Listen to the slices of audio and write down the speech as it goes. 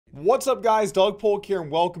What's up, guys? Doug Polk here,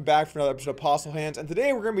 and welcome back for another episode of Postle Hands. And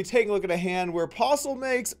today we're going to be taking a look at a hand where Postle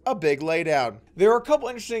makes a big laydown. There are a couple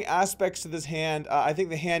interesting aspects to this hand. I think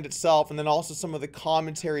the hand itself, and then also some of the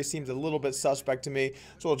commentary seems a little bit suspect to me.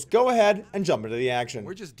 So let's go ahead and jump into the action.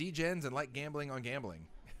 We're just degens and like gambling on gambling.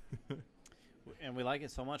 And we like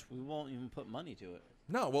it so much we won't even put money to it.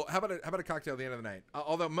 No, well, how about a cocktail at the end of the night?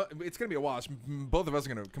 Although it's going to be a wash. Both of us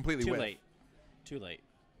are going to completely Too win. late. Too late.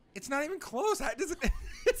 It's not even close. How does it?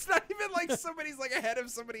 It's not even like somebody's like ahead of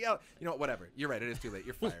somebody else. You know what? Whatever. You're right. It is too late.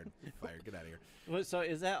 You're fired. You're fired. Get out of here. Well, so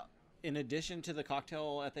is that in addition to the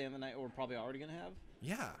cocktail at the end of the night we're probably already going to have?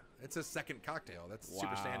 Yeah, it's a second cocktail. That's Wow.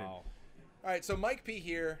 super standard. All right, so Mike P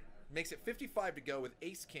here makes it 55 to go with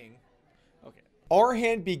Ace King. Okay. Our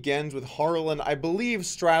hand begins with Harlan, I believe,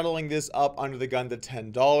 straddling this up under the gun to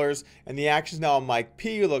 $10, and the action is now on Mike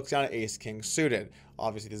P, who looks down at Ace King suited.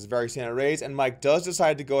 Obviously, this is a very standard raise, and Mike does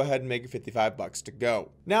decide to go ahead and make it 55 bucks to go.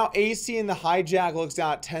 Now, AC in the hijack looks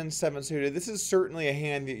down at 10-7 suited. This is certainly a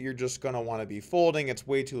hand that you're just going to want to be folding. It's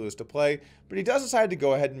way too loose to play, but he does decide to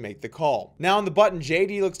go ahead and make the call. Now, on the button,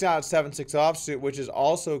 JD looks down at 7-6 offsuit, which is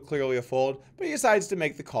also clearly a fold, but he decides to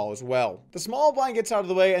make the call as well. The small blind gets out of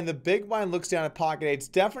the way, and the big blind looks down at pocket eight. It's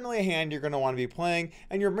definitely a hand you're going to want to be playing,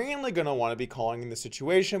 and you're mainly going to want to be calling in this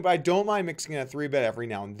situation, but I don't mind mixing in a 3-bet every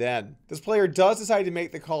now and then. This player does decide to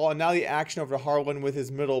make the call, and now the action over to Harlan with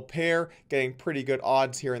his middle pair, getting pretty good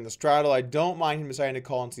odds here in the straddle. I don't mind him deciding to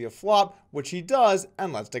call and see a flop, which he does,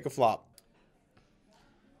 and let's take a flop.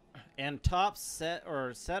 And top set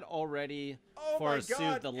or set already for a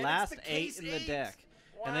suit, the last eight in the deck.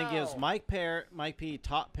 Wow. And then gives Mike P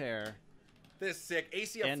top pair. This is sick.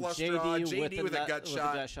 AC a And flush JD draw. JD with a gut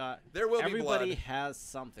shot. There will be Everybody blood. has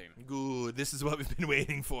something. Good. This is what we've been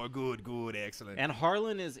waiting for. Good, good, excellent. And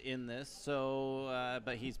Harlan is in this, so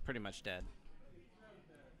but he's pretty much dead.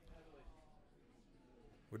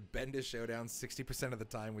 Would bend his showdown 60% of the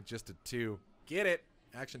time with just a 2. Get it.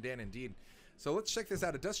 Action Dan indeed. So let's check this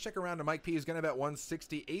out. It does check around to Mike P, who's going to bet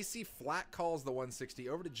 160. AC flat calls the 160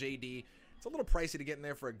 over to JD. It's a little pricey to get in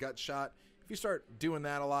there for a gut shot. If you start doing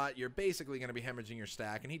that a lot, you're basically going to be hemorrhaging your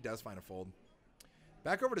stack, and he does find a fold.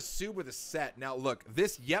 Back over to Sub with a set. Now, look,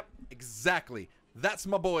 this, yep, exactly. That's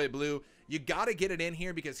my boy, Blue. You got to get it in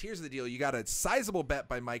here because here's the deal. You got a sizable bet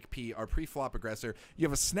by Mike P, our pre-flop aggressor. You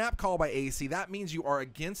have a snap call by AC. That means you are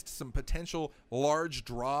against some potential large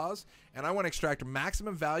draws, and I want to extract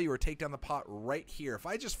maximum value or take down the pot right here. If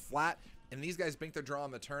I just flat and these guys bank their draw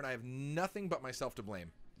on the turn, I have nothing but myself to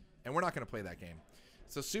blame, and we're not going to play that game.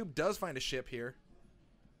 So Sub does find a ship here.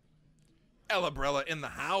 Elabrella in the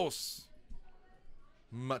house.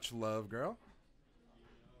 Much love, girl.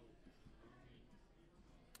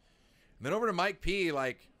 And then over to Mike P,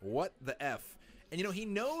 like, what the F? And, you know, he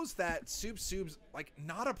knows that Sub's, like,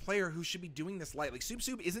 not a player who should be doing this light. Like, Sub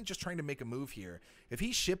isn't just trying to make a move here. If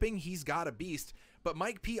he's shipping, he's got a beast. But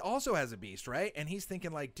Mike P also has a beast, right? And he's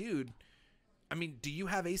thinking, like, dude, I mean, do you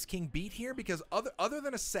have Ace-King beat here? Because other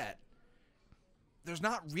than a set, there's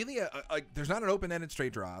not really there's not an open-ended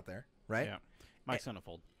straight draw out there, right? Yeah. Mike's gonna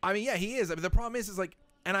fold. I mean, yeah, he is. I mean, the problem is like,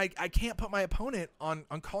 and I can't put my opponent on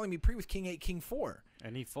calling me pre with King 8, King 4.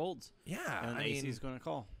 And he folds. Yeah, And I AC's mean, gonna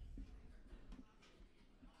call.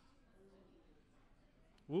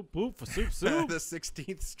 Whoop whoop for Sub. the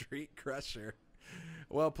 16th Street Crusher.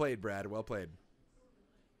 Well played, Brad. Well played.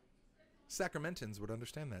 Sacramentans would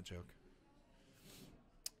understand that joke.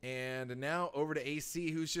 And now over to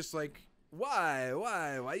AC, who's just like, why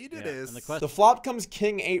you do this? And the The flop comes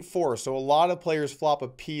King 8-4, so a lot of players flop a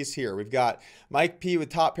piece here. We've got Mike P with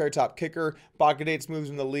top pair, top kicker. Pocket eights moves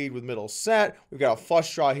in the lead with middle set. We've got a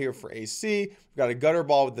flush draw here for AC. We've got a gutter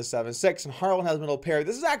ball with the 7-6, and Harlan has middle pair.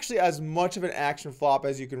 This is actually as much of an action flop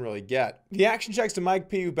as you can really get. The action checks to Mike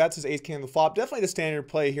P, who bets his ace king on the flop. Definitely the standard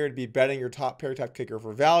play here to be betting your top pair, top kicker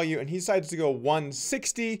for value, and he decides to go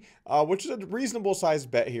 160, which is a reasonable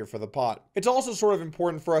sized bet here for the pot. It's also sort of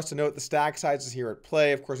important for us to note the stack sizes here at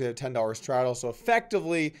play. Of course, we have a $10 straddle, so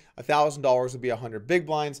effectively $1,000 would be 100 big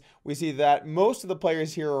blinds. We see that most of the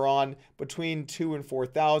players here are on between 2,000 and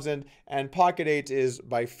 4,000, and pocket eight is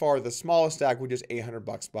by far the smallest stack, with just 800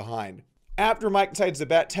 bucks behind. After Mike decides to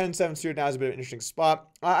bet, 10-7 suited now is a bit of an interesting spot.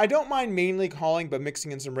 I don't mind mainly calling, but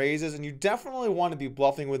mixing in some raises, and you definitely want to be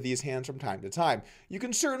bluffing with these hands from time to time. You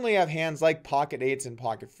can certainly have hands like pocket eights and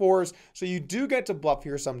pocket fours, so you do get to bluff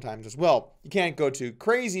here sometimes as well. You can't go too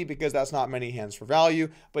crazy because that's not many hands for value,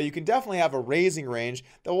 but you can definitely have a raising range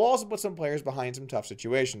that will also put some players behind some tough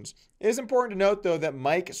situations. It is important to note, though, that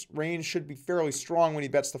Mike's range should be fairly strong when he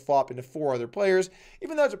bets the flop into 4 other players,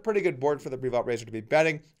 even though it's a pretty good board for the pre-flop raiser to be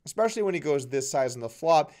betting, especially when he goes this size on the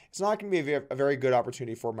flop. It's not going to be a very good opportunity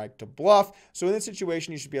opportunity for Mike to bluff. So in this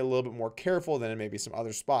situation, you should be a little bit more careful than in maybe some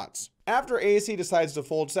other spots. After AC decides to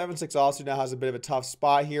fold, 7-6 also now has a bit of a tough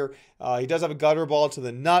spot here. He does have a gutter ball to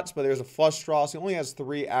the nuts, but there's a flush draw, so he only has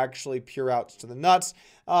 3 actually pure outs to the nuts.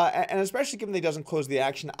 And especially given that he doesn't close the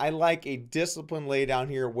action, I like a disciplined laydown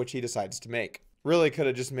here, which he decides to make. Really could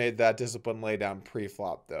have just made that disciplined laydown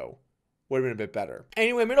pre-flop, though. Would have been a bit better.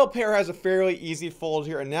 Anyway, middle pair has a fairly easy fold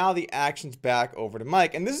here, and now the action's back over to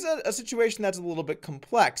Mike. And this is a situation that's a little bit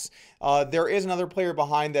complex. There is another player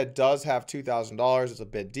behind that does have $2,000. It's a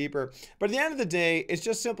bit deeper. But at the end of the day, it's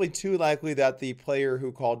just simply too likely that the player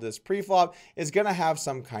who called this pre-flop is going to have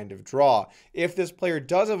some kind of draw. If this player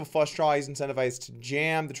does have a flush draw, he's incentivized to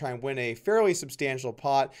jam to try and win a fairly substantial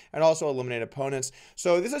pot and also eliminate opponents.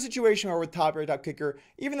 So this is a situation where with top pair, top kicker,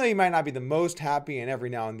 even though you might not be the most happy and every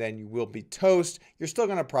now and then you will be toast, you're still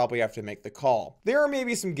going to probably have to make the call. There are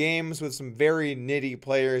maybe some games with some very nitty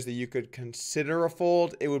players that you could consider a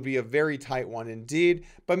fold. It would be a very tight one indeed,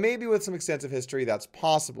 but maybe with some extensive history that's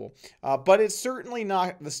possible. But it's certainly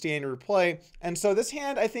not the standard play, and so this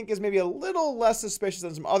hand I think is maybe a little less suspicious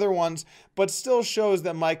than some other ones, but still shows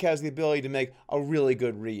that Mike has the ability to make a really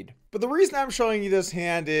good read. But the reason I'm showing you this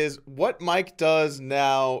hand is what Mike does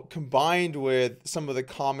now combined with some of the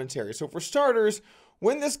commentary. So for starters,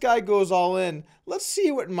 when this guy goes all in, let's see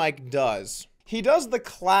what Mike does. He does the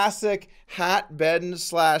classic hat bend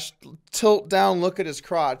slash tilt down look at his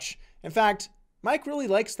crotch. In fact, Mike really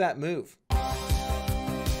likes that move.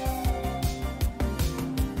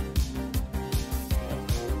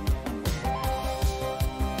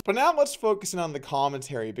 But now let's focus in on the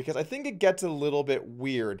commentary, because I think it gets a little bit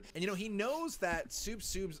weird. And, you know, he knows that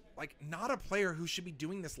Soup's like not a player who should be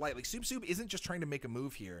doing this lightly. Soup isn't just trying to make a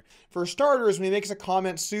move here. For starters, when he makes a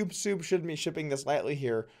comment, Soup shouldn't be shipping this lightly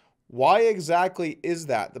here. Why exactly is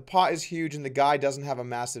that? The pot is huge and the guy doesn't have a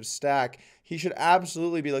massive stack. He should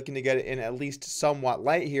absolutely be looking to get it in at least somewhat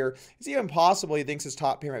light here. It's even possible he thinks his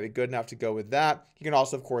top pair might be good enough to go with that. He can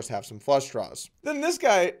also, of course, have some flush draws. Then this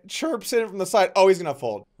guy chirps in from the side. Oh, he's going to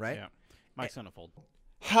fold. Right? Yeah. Mike's going to fold.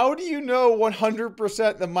 How do you know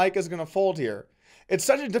 100% that Mike is going to fold here? It's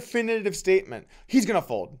such a definitive statement. He's going to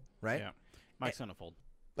fold. Right? Yeah. Mike's going to fold.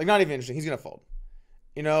 Like, not even interesting. He's going to fold.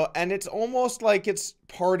 You know, and it's almost like it's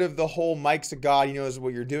part of the whole Mike's a god, he knows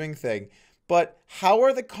what you're doing thing. But how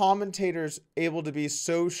are the commentators able to be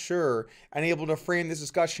so sure and able to frame this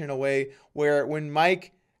discussion in a way where when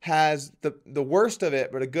Mike has the worst of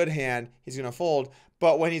it but a good hand, he's going to fold,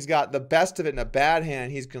 but when he's got the best of it and a bad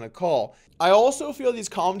hand, he's going to call? I also feel these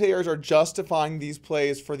commentators are justifying these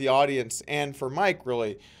plays for the audience and for Mike,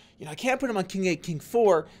 really. You know, I can't put him on King 8, King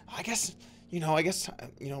 4. I guess,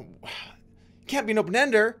 can't be an open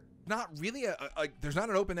ender. Not really there's not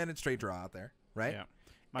an open-ended straight draw out there, right? Yeah.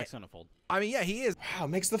 Mike's gonna fold. I mean, yeah, he is. Wow,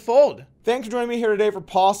 makes the fold. Thanks for joining me here today for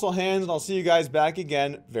Postle Hands, and I'll see you guys back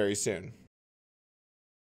again very soon.